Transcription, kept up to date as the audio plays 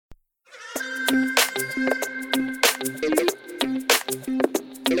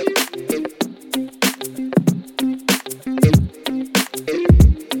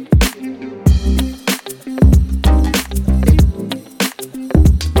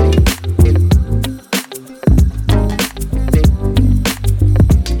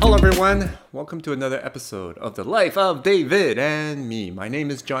everyone. Welcome to another episode of The Life of David and Me. My name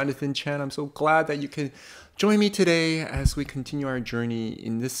is Jonathan Chan. I'm so glad that you can join me today as we continue our journey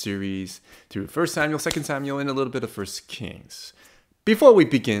in this series through 1 Samuel, 2 Samuel, and a little bit of 1 Kings. Before we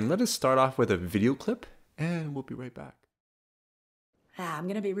begin, let us start off with a video clip, and we'll be right back. I'm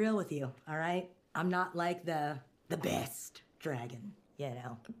gonna be real with you, all right? I'm not like the best dragon, you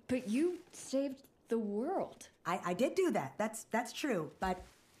know. But you saved the world. I did do that. That's true. But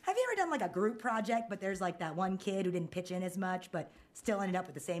have you ever done like a group project, but there's like that one kid who didn't pitch in as much, but still ended up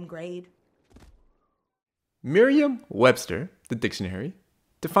with the same grade? Merriam-Webster, the dictionary,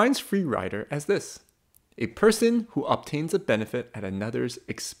 defines free rider as this: a person who obtains a benefit at another's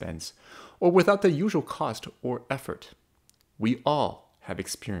expense or without the usual cost or effort. We all have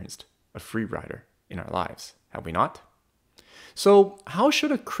experienced a free rider in our lives, have we not? So, how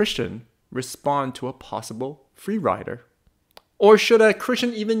should a Christian respond to a possible free rider? Or should a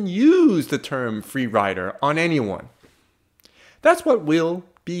Christian even use the term free rider on anyone? That's what we'll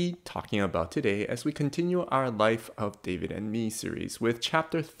be talking about today as we continue our Life of David and Me series with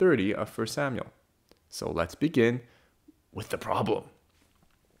chapter 30 of 1 Samuel. So let's begin with the problem.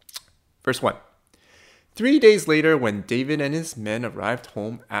 Verse 1. 3 days later, when David and his men arrived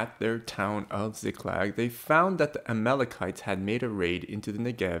home at their town of Ziklag, they found that the Amalekites had made a raid into the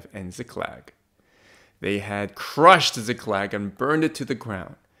Negev and Ziklag. They had crushed Ziklag and burned it to the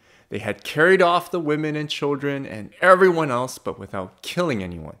ground. They had carried off the women and children and everyone else, but without killing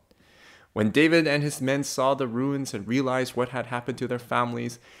anyone. When David and his men saw the ruins and realized what had happened to their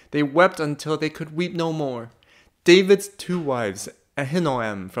families, they wept until they could weep no more. David's two wives,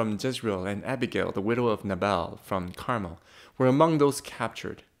 Ahinoam from Jezreel and Abigail, the widow of Nabal from Carmel, were among those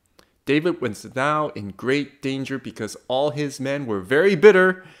captured. David was now in great danger because all his men were very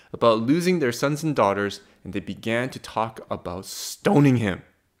bitter about losing their sons and daughters, and they began to talk about stoning him.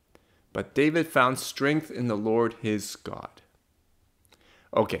 But David found strength in the Lord his God.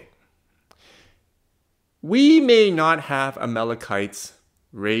 Okay. We may not have Amalekites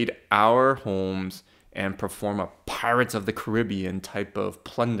raid our homes and perform a Pirates of the Caribbean type of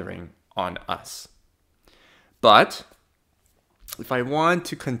plundering on us. But if I want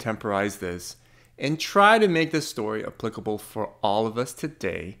to contemporize this and try to make this story applicable for all of us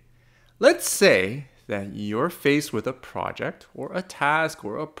today, let's say that you're faced with a project or a task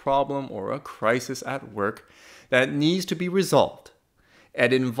or a problem or a crisis at work that needs to be resolved.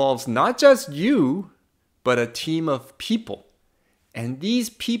 And it involves not just you, but a team of people. And these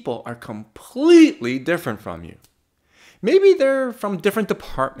people are completely different from you. Maybe they're from different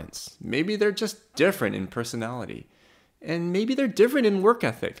departments. Maybe they're just different in personality. And maybe they're different in work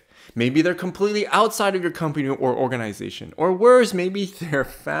ethic. Maybe they're completely outside of your company or organization. Or worse, maybe they're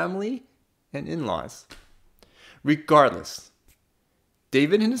family and in-laws. Regardless,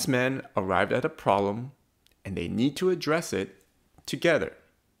 David and his men arrived at a problem and they need to address it together.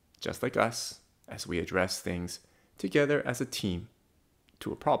 Just like us, as we address things together as a team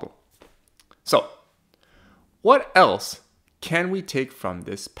to a problem. So, what else can we take from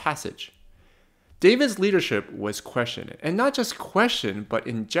this passage? David's leadership was questioned, and not just questioned, but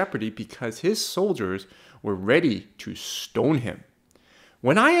in jeopardy because his soldiers were ready to stone him.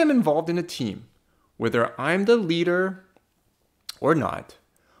 When I am involved in a team, whether I'm the leader or not,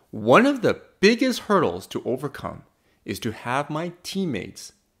 one of the biggest hurdles to overcome is to have my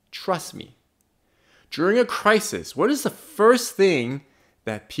teammates trust me. During a crisis, what is the first thing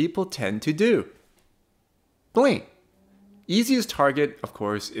that people tend to do? Blame. Easiest target, of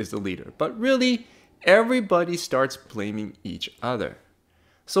course, is the leader. But really, everybody starts blaming each other.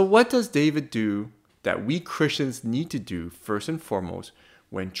 So what does David do that we Christians need to do first and foremost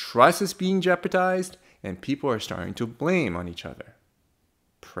when trust is being jeopardized and people are starting to blame on each other?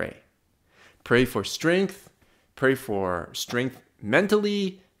 Pray. Pray for strength. Pray for strength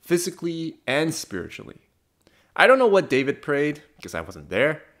mentally, physically, and spiritually. I don't know what David prayed because I wasn't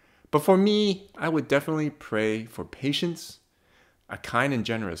there, but for me, I would definitely pray for patience, a kind and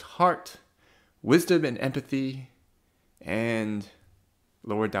generous heart, wisdom and empathy, and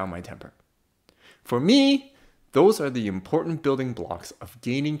lower down my temper. For me, those are the important building blocks of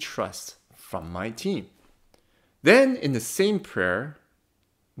gaining trust from my team. Then, in the same prayer,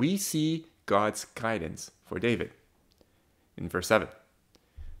 we see God's guidance for David. In verse 7,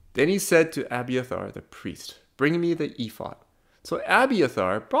 then he said to Abiathar the priest, "Bring me the ephod." So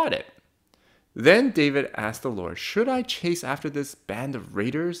Abiathar brought it. Then David asked the Lord, "Should I chase after this band of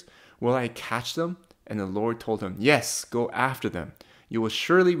raiders? Will I catch them?" And the Lord told him, "Yes, go after them. You will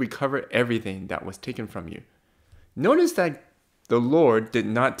surely recover everything that was taken from you." Notice that the Lord did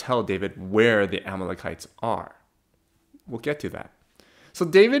not tell David where the Amalekites are. We'll get to that. So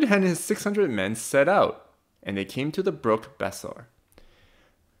David and his 600 men set out, and they came to the brook Besor.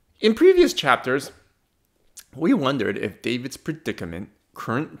 In previous chapters, we wondered if David's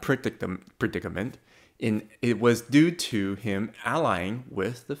current predicament, it was due to him allying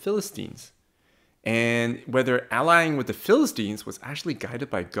with the Philistines, and whether allying with the Philistines was actually guided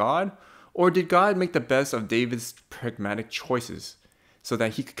by God, or did God make the best of David's pragmatic choices so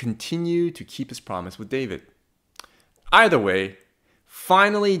that he could continue to keep his promise with David. Either way,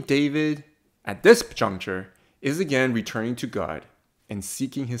 finally David, at this juncture, is again returning to God and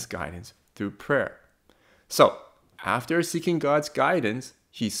seeking his guidance through prayer. So, after seeking God's guidance,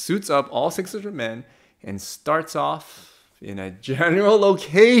 he suits up all 600 men and starts off in a general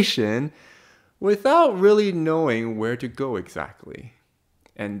location without really knowing where to go exactly.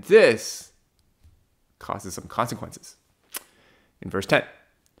 And this causes some consequences. In verse 10,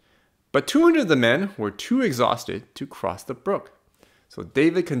 but 200 of the men were too exhausted to cross the brook. So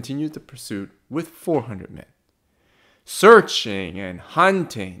David continued the pursuit with 400 men, searching and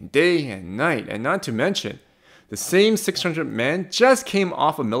hunting day and night. And not to mention, the same 600 men just came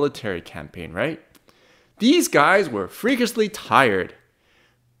off a military campaign, right? These guys were freakishly tired.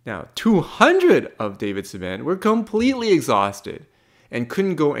 Now, 200 of David's men were completely exhausted and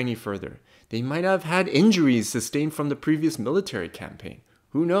couldn't go any further. They might have had injuries sustained from the previous military campaign.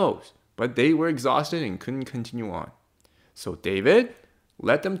 Who knows? But they were exhausted and couldn't continue on. So David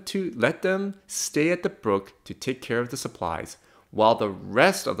let them stay at the brook to take care of the supplies, while the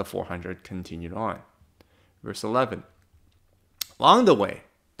rest of the 400 continued on. Verse 11. Along the way,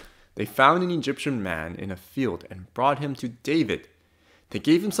 they found an Egyptian man in a field and brought him to David. They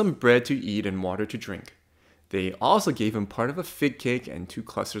gave him some bread to eat and water to drink. They also gave him part of a fig cake and 2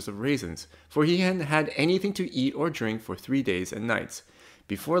 clusters of raisins, for he hadn't had anything to eat or drink for 3 days and nights.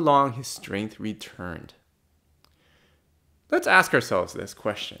 Before long, his strength returned. Let's ask ourselves this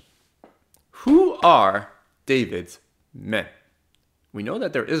question. Who are David's men? We know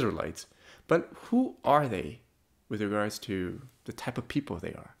that they're Israelites, but who are they with regards to the type of people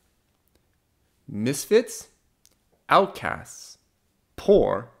they are? Misfits, outcasts,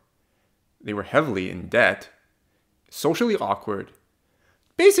 poor, they were heavily in debt, socially awkward,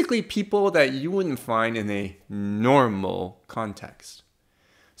 basically people that you wouldn't find in a normal context.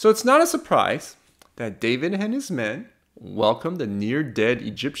 So it's not a surprise that David and his men welcomed the near-dead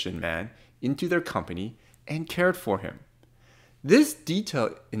Egyptian man into their company and cared for him. This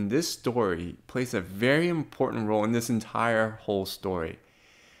detail in this story plays a very important role in this entire whole story.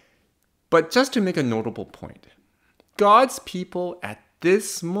 But just to make a notable point, God's people at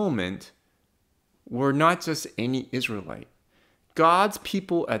this moment were not just any Israelite. God's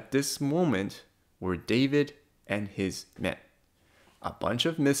people at this moment were David and his men. A bunch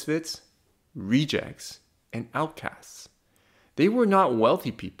of misfits, rejects, and outcasts. They were not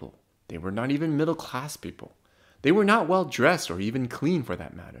wealthy people. They were not even middle-class people. They were not well-dressed or even clean for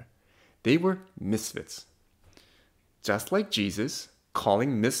that matter. They were misfits. Just like Jesus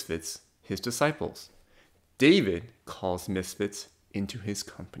calling misfits his disciples, David calls misfits into his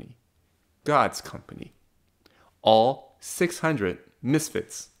company, God's company. All 600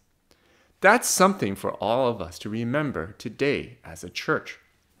 misfits. That's something for all of us to remember today as a church.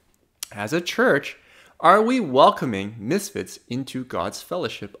 As a church, are we welcoming misfits into God's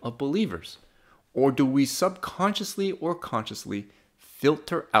fellowship of believers? Or do we subconsciously or consciously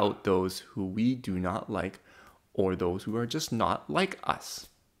filter out those who we do not like, or those who are just not like us?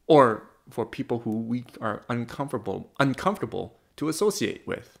 Or for people who we are uncomfortable to associate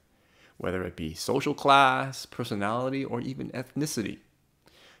with, whether it be social class, personality, or even ethnicity.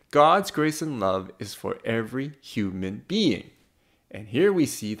 God's grace and love is for every human being. And here we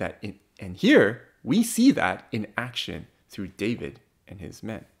see that in action through David and his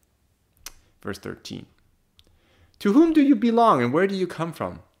men. Verse 13. To whom do you belong and where do you come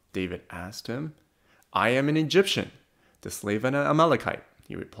from? David asked him. I am an Egyptian, the slave of an Amalekite,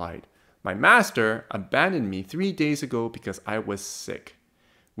 he replied. My master abandoned me 3 days ago because I was sick.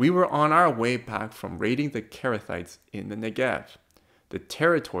 We were on our way back from raiding the Kerethites in the Negev, the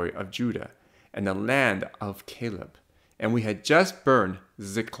territory of Judah, and the land of Caleb, and we had just burned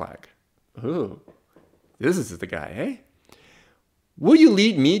Ziklag. Ooh, this is the guy, eh? Will you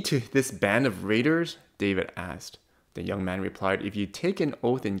lead me to this band of raiders? David asked. The young man replied, if you take an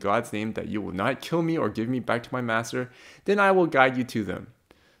oath in God's name that you will not kill me or give me back to my master, then I will guide you to them.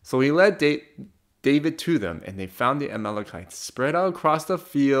 So he led David to them, and they found the Amalekites spread out across the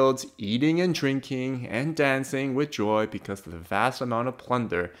fields, eating and drinking and dancing with joy because of the vast amount of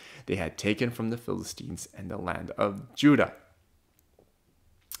plunder they had taken from the Philistines and the land of Judah.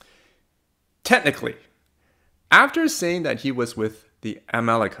 Technically, after saying that he was with the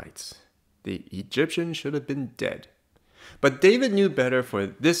Amalekites. The Egyptians should have been dead. But David knew better, for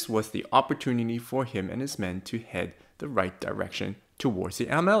this was the opportunity for him and his men to head the right direction towards the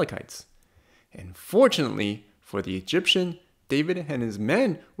Amalekites. And fortunately for the Egyptian, David and his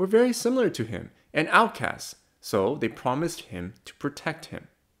men were very similar to him and outcasts, so they promised him to protect him.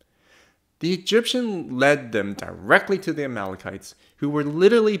 The Egyptian led them directly to the Amalekites, who were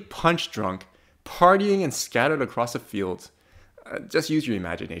literally punch drunk, partying and scattered across the fields. Just use your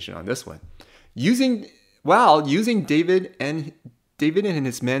imagination on this one. Using David and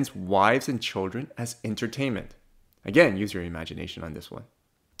his men's wives and children as entertainment. Again, use your imagination on this one.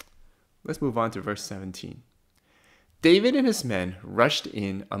 Let's move on to verse 17. David and his men rushed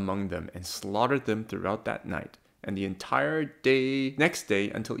in among them and slaughtered them throughout that night and the entire next day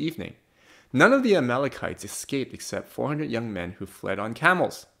until evening. None of the Amalekites escaped except 400 young men who fled on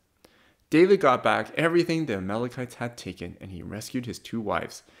camels. David got back everything the Amalekites had taken, and he rescued his 2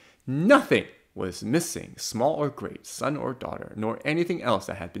 wives. Nothing was missing, small or great, son or daughter, nor anything else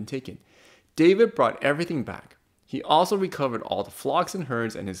that had been taken. David brought everything back. He also recovered all the flocks and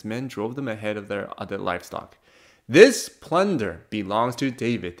herds, and his men drove them ahead of their other livestock. This plunder belongs to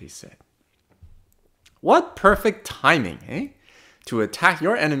David, they said. What perfect timing, eh? To attack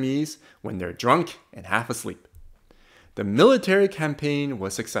your enemies when they're drunk and half asleep. The military campaign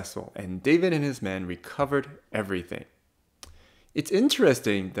was successful, and David and his men recovered everything. It's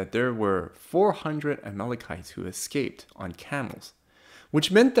interesting that there were 400 Amalekites who escaped on camels,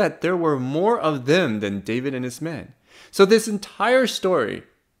 which meant that there were more of them than David and his men. So this entire story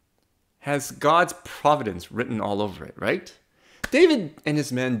has God's providence written all over it, right? David and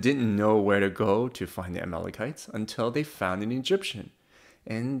his men didn't know where to go to find the Amalekites until they found an Egyptian.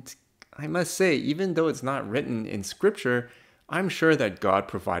 And I must say, even though it's not written in scripture, I'm sure that God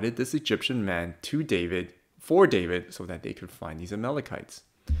provided this Egyptian man for David, so that they could find these Amalekites.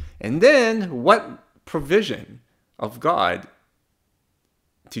 And then, what provision of God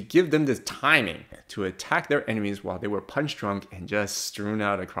to give them this timing to attack their enemies while they were punch drunk and just strewn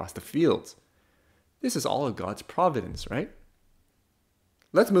out across the fields. This is all of God's providence, right?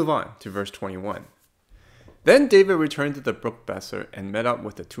 Let's move on to verse 21. Then David returned to the brook Besser and met up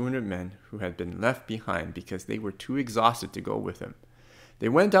with the 200 men who had been left behind because they were too exhausted to go with him. They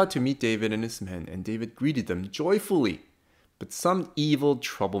went out to meet David and his men, and David greeted them joyfully. But some evil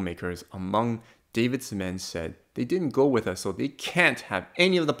troublemakers among David's men said, "They didn't go with us, so they can't have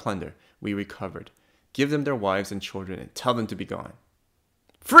any of the plunder we recovered. Give them their wives and children and tell them to be gone."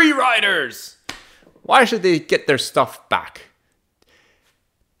 Free riders! Why should they get their stuff back?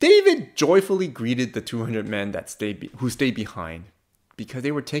 David joyfully greeted the 200 men who stayed behind because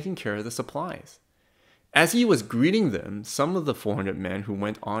they were taking care of the supplies. As he was greeting them, some of the 400 men who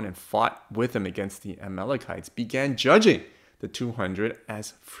went on and fought with him against the Amalekites began judging the 200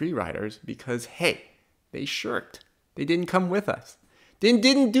 as free riders because, hey, they shirked. They didn't come with us. They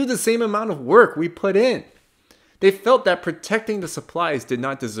didn't do the same amount of work we put in. They felt that protecting the supplies did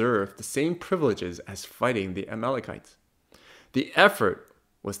not deserve the same privileges as fighting the Amalekites. The effort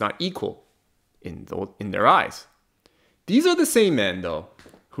was not equal in their eyes. These are the same men, though,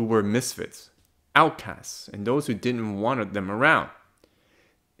 who were misfits, outcasts, and those who didn't want them around.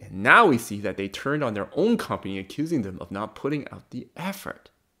 And now we see that they turned on their own company, accusing them of not putting out the effort.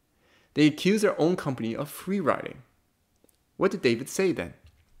 They accused their own company of free riding. What did David say then?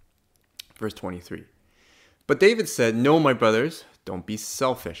 Verse 23. But David said, "No, my brothers, don't be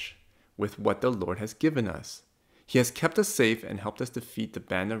selfish with what the Lord has given us. He has kept us safe and helped us defeat the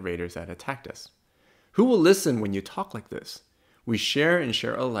band of raiders that attacked us. Who will listen when you talk like this? We share and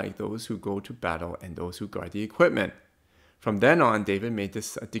share alike those who go to battle and those who guard the equipment." From then on, David made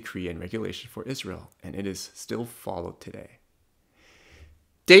this a decree and regulation for Israel, and it is still followed today.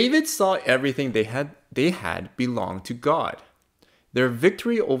 David saw everything they had belonged to God. Their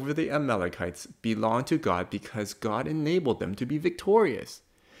victory over the Amalekites belonged to God because God enabled them to be victorious.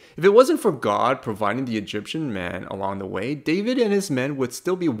 If it wasn't for God providing the Egyptian man along the way, David and his men would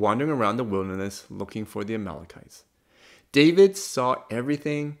still be wandering around the wilderness looking for the Amalekites. David saw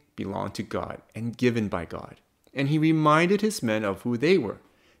everything belonged to God and given by God, and he reminded his men of who they were.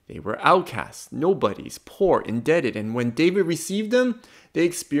 They were outcasts, nobodies, poor, indebted, and when David received them, they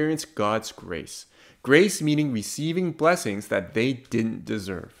experienced God's grace. Grace meaning receiving blessings that they didn't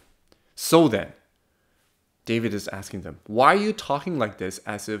deserve. So then, David is asking them, why are you talking like this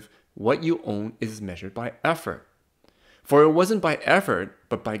as if what you own is measured by effort? For it wasn't by effort,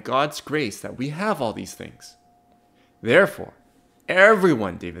 but by God's grace that we have all these things. Therefore,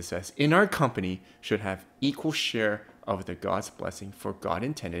 everyone, David says, in our company should have equal share of the God's blessing, for God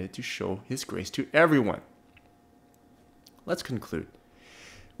intended it to show his grace to everyone. let's conclude.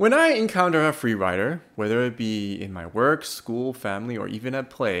 When I encounter a free rider, whether it be in my work, school, family, or even at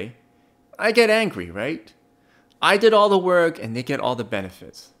play, I get angry, right? I did all the work and they get all the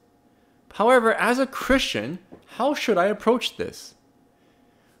benefits. However, as a Christian, how should I approach this?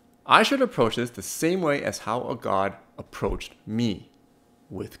 I should approach this the same way as how a God approached me,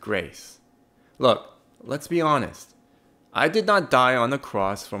 with grace. Look, let's be honest. I did not die on the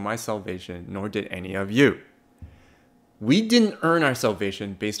cross for my salvation, nor did any of you. We didn't earn our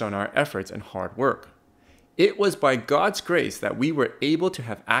salvation based on our efforts and hard work. It was by God's grace that we were able to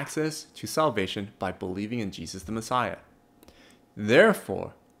have access to salvation by believing in Jesus the Messiah.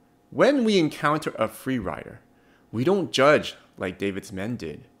 Therefore, when we encounter a free rider, we don't judge like David's men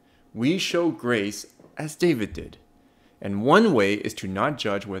did. We show grace as David did. And one way is to not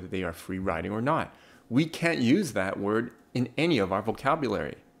judge whether they are free riding or not. We can't use that word in any of our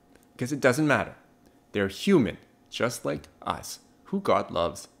vocabulary because it doesn't matter. They're human, just like us, who God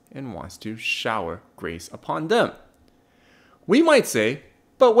loves and wants to shower grace upon them. We might say,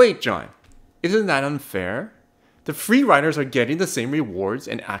 but wait, John, isn't that unfair? The free riders are getting the same rewards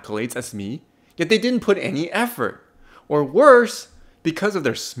and accolades as me, yet they didn't put any effort. Or worse, because of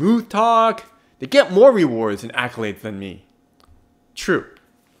their smooth talk, they get more rewards and accolades than me. True.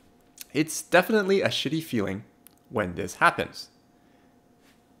 It's definitely a shitty feeling when this happens.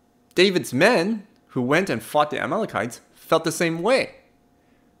 David's men, who went and fought the Amalekites, felt the same way.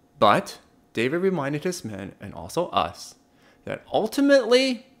 But David reminded his men, and also us, that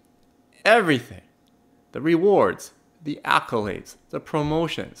ultimately, everything, the rewards, the accolades, the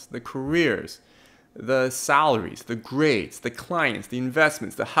promotions, the careers, the salaries, the grades, the clients, the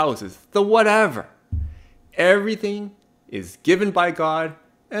investments, the houses, the whatever, everything is given by God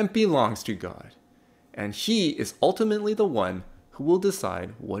and belongs to God. And He is ultimately the one who will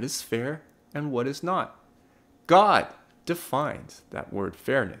decide what is fair and what is not. God defines that word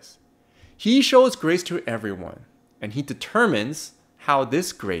fairness. He shows grace to everyone, and He determines how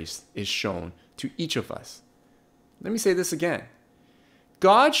this grace is shown to each of us. Let me say this again.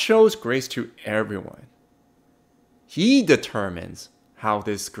 God shows grace to everyone. He determines how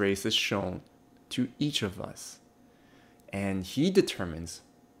this grace is shown to each of us. And He determines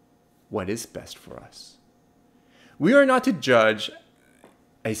what is best for us. We are not to judge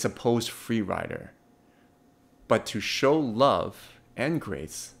a supposed free rider, but to show love and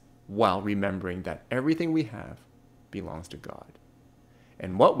grace while remembering that everything we have belongs to God.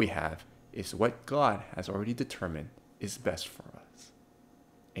 And what we have is what God has already determined is best for us.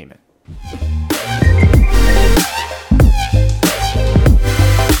 Amen.